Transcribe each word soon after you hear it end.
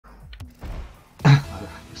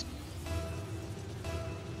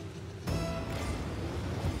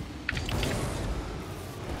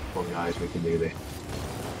on, guys, we can do this.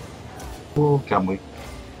 Oh, can we?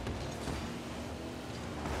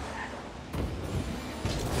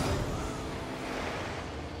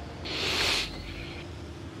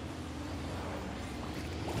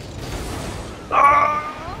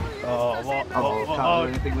 Oh, what? Oh,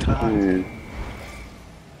 can't do anything with that.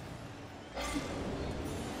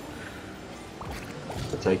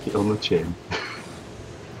 I take it on the chin.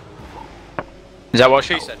 Is that what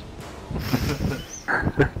she said?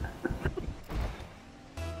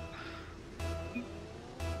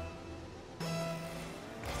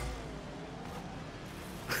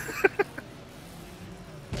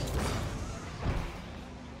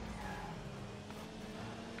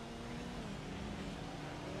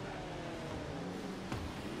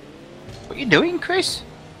 What are you doing, Chris?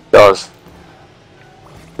 Does.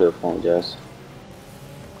 Do apologise.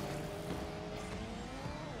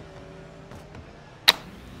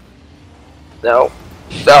 No.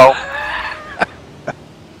 No.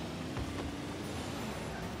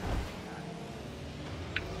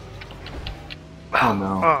 Oh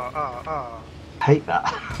no. Oh. I hate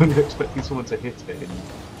that. When you're expecting someone to hit it.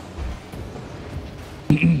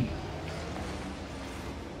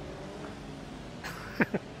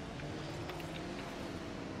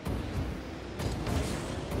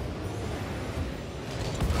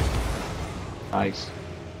 Nice.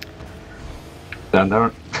 Down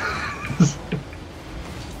there.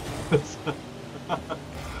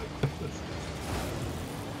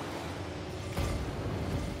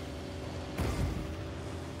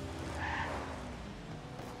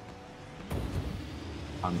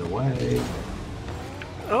 Underway.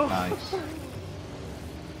 Oh. Nice.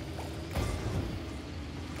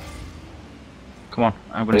 Come on,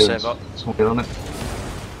 I'm going to save up. Someone get on it.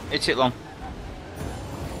 Hit it long.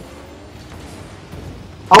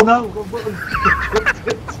 Oh no!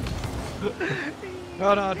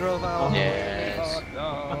 Oh no, I drove out. Yes.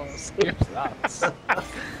 Oh, no, skip that.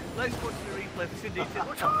 Let's watch the replay for Cindy.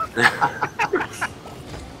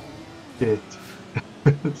 Shit.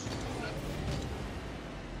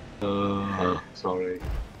 Sorry.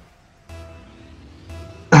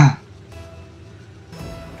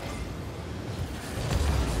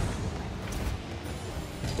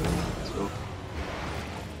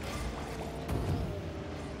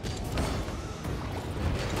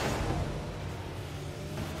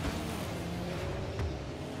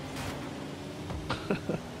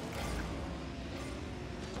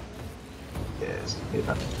 Yes, hit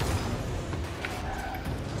that.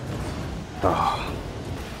 Oh.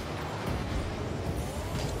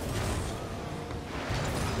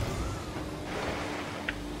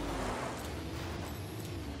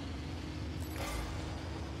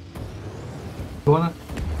 You wanna?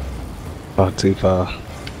 Oh, too far.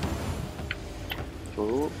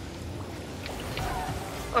 Ooh.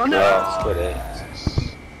 Oh no! Yeah, split it.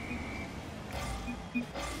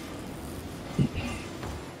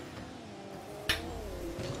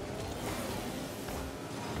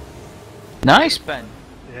 Nice, Ben.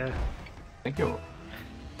 Yeah. Thank you.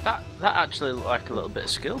 That actually looked like a little bit of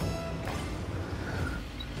skill.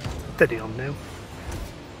 Steady on now.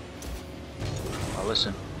 Oh,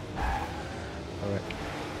 listen. Alright.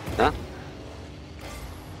 Huh?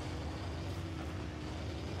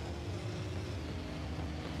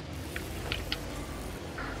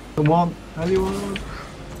 Come on, anyone?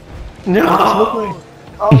 No! Oh,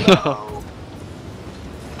 oh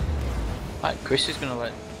Right, Chris is going to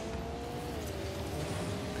let.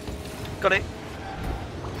 Got it.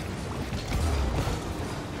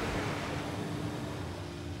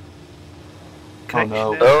 Oh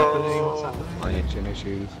no. Oh. What's happening? My engine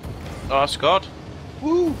issues. Oh, I scored.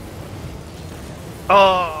 Woo!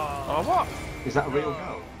 Oh! Oh, what? Is that a real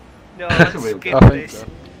goal? No, That's a let's real skip I think this. so.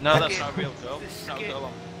 No, that's Skip. not a real goal. Just No, skip. go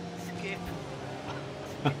on. Skip.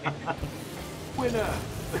 Winner!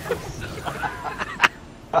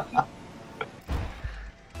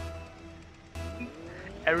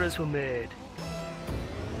 Errors were made.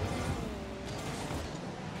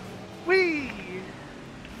 Whee!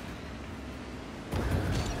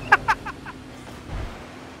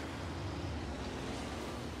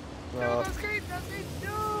 Oh. That's it,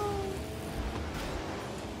 no!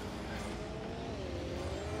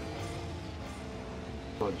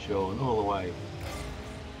 Good, Sean, all the way.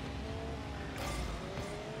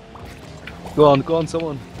 Go on,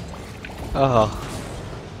 someone. Oh.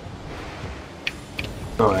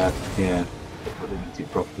 Alright, yeah. I didn't hit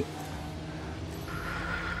it properly.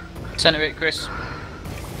 Centre it, Chris.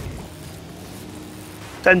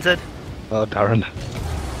 Centered. Oh, Darren.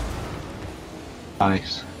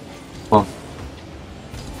 Nice. Come on. Oh,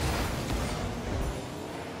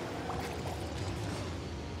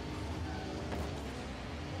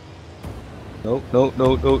 No, no,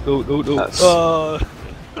 no, no, no, no, no. That's- Oh,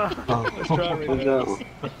 Oh, driving No.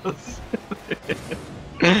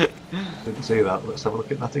 didn't see that. Let's have a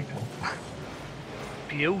look at that again.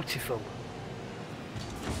 Beautiful.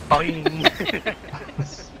 Boing.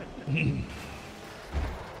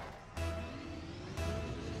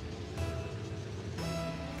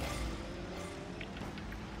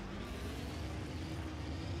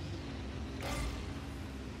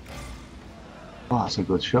 Oh, that's a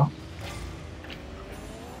good shot.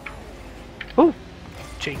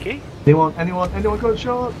 Cheeky. Anyone got a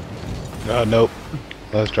shot? oh nope.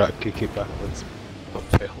 Let's try to kick it backwards. But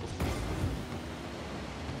failed.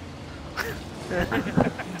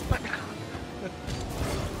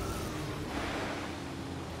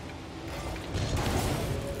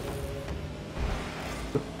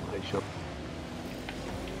 Nice shot.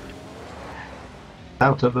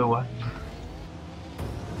 Out of the way.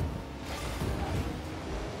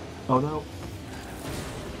 Oh no.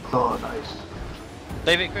 Oh, nice.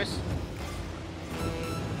 Leave it, Chris.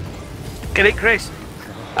 Get it, Chris.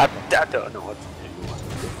 I don't know what to do.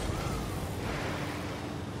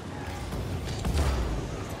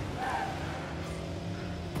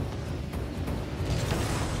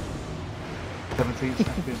 17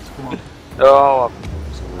 seconds, come on. Oh,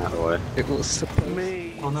 I'm something out of the way. It was supposed.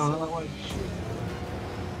 Me. Oh no, not that way. Shit.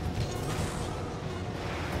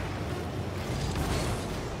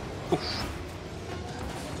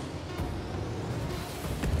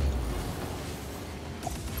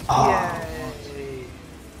 Yay.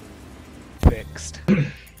 Fixed.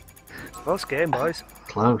 Close game, boys.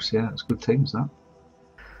 Close, yeah, it's good teams that.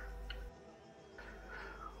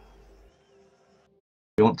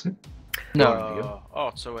 You want to? No.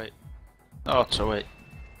 Auto wait. Auto wait.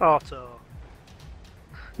 Auto.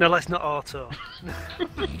 No, let's not auto.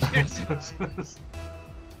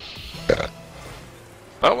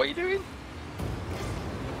 Oh, what are you doing?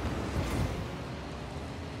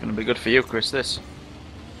 Gonna be good for you, Chris, this.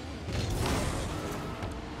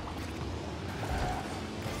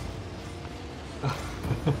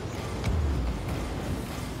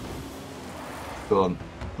 Go on,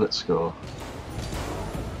 let's go.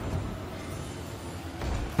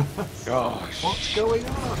 Gosh. What's going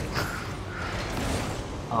on?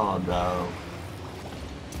 Oh no.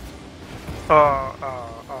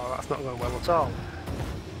 Oh, that's not going well at all.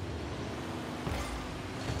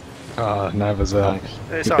 Ah, never's that. Nice.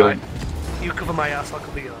 It's Keep alright. going. You cover my ass, I'll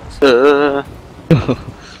cover yours.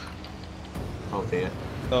 Oh dear.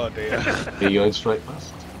 Oh dear. Are you going straight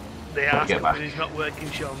past? The ass get back. covering is not working,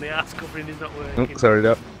 Sean. The ass covering is not Oh, working. sorry,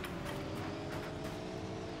 no.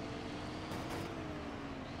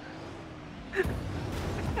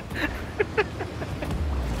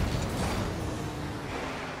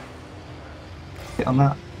 Hit on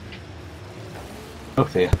that. Oh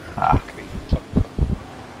dear. Ah.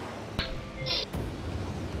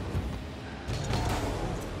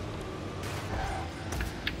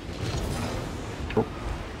 Oh.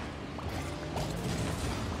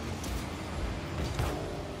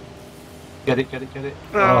 Get it, get it, get it.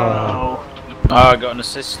 Oh. Oh, I got an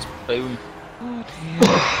assist. Boom.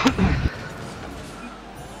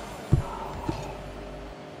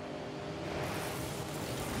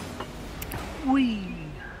 Wee.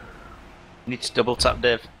 Need to double tap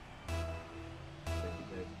Dave.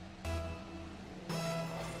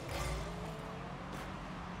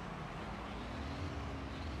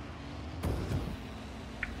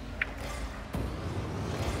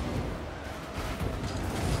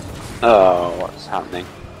 Oh, what's happening?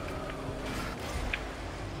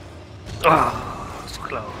 Oh, it's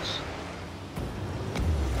close.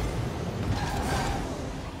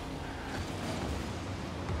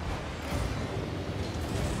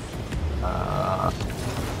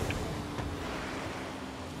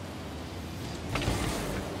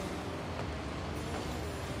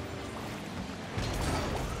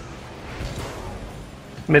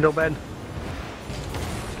 Middle Ben.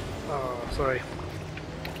 Oh, sorry.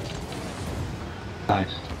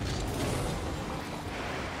 Nice.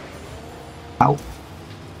 Ow.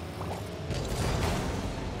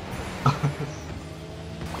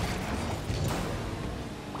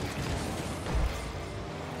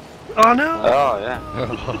 Oh no! Oh, yeah.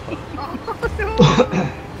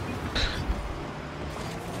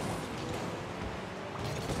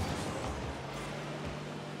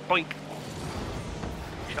 Boink.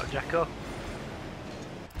 Shot Jacko.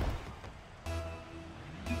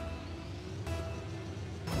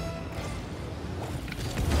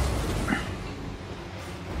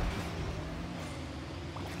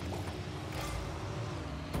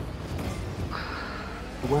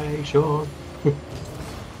 Away, Sean.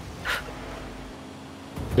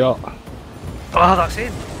 Yeah. Oh, that's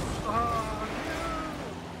in.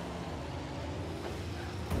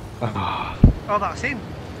 Oh, that's in.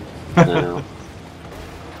 No.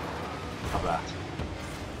 Not bad.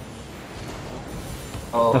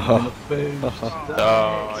 Oh, boost.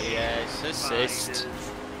 Oh, yes, assist.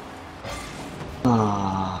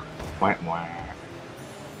 Ah, whack whack.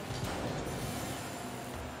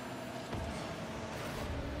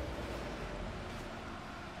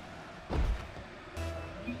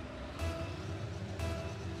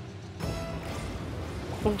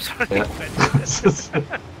 Oh, sorry. Yeah.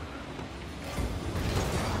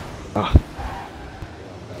 Oh.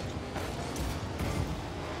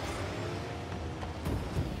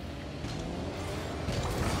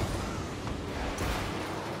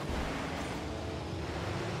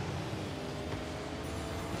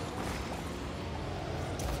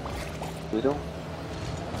 Middle.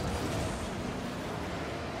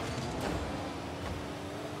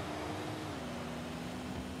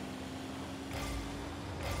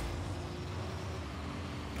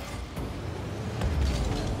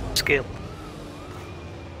 Skill.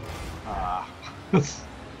 Ah.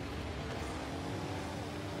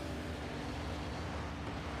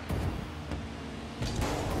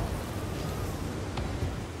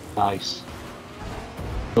 Nice.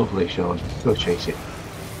 Lovely, Sean. Go chase it.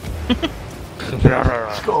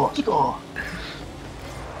 Score! Score!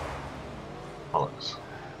 Bollocks.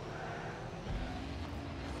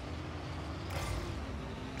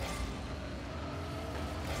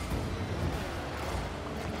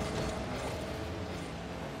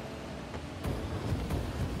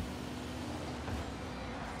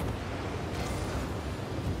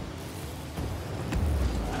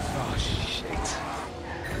 Oh shit.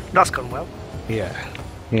 That's gone well. Yeah.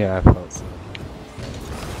 Yeah, I thought so.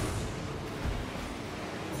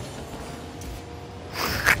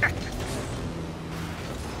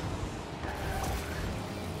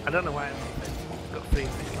 I don't know why I've got 3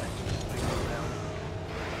 minutes left.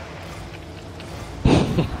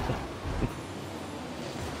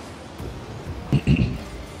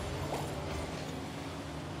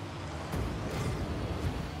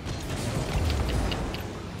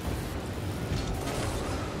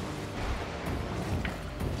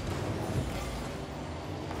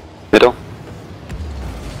 Middle.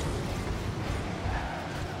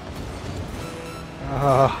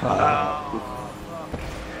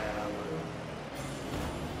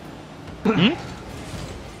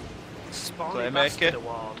 Spawny Playmaker. Bastard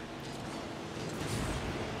Award.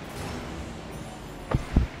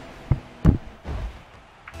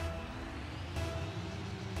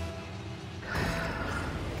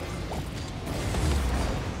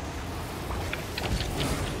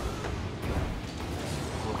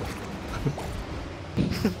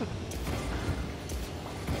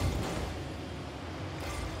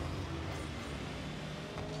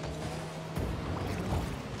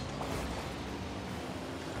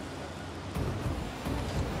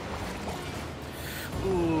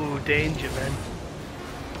 Ooh, danger, man.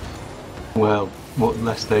 Well, what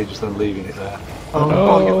less dangerous than leaving it there. Oh,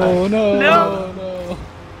 No, no! no, No. no.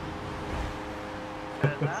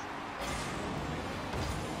 Heard that?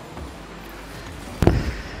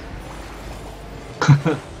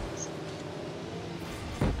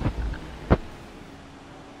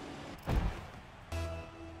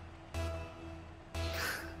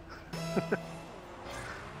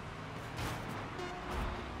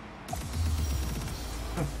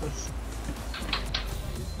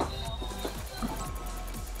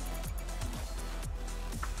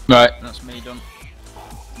 Right, that's me done.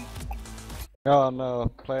 Oh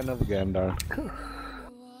no, play another game, Darren.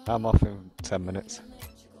 I'm off in 10 minutes.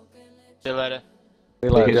 See you later. See you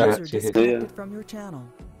later, Yeah. Jack. User Cheers. disconnected from your channel.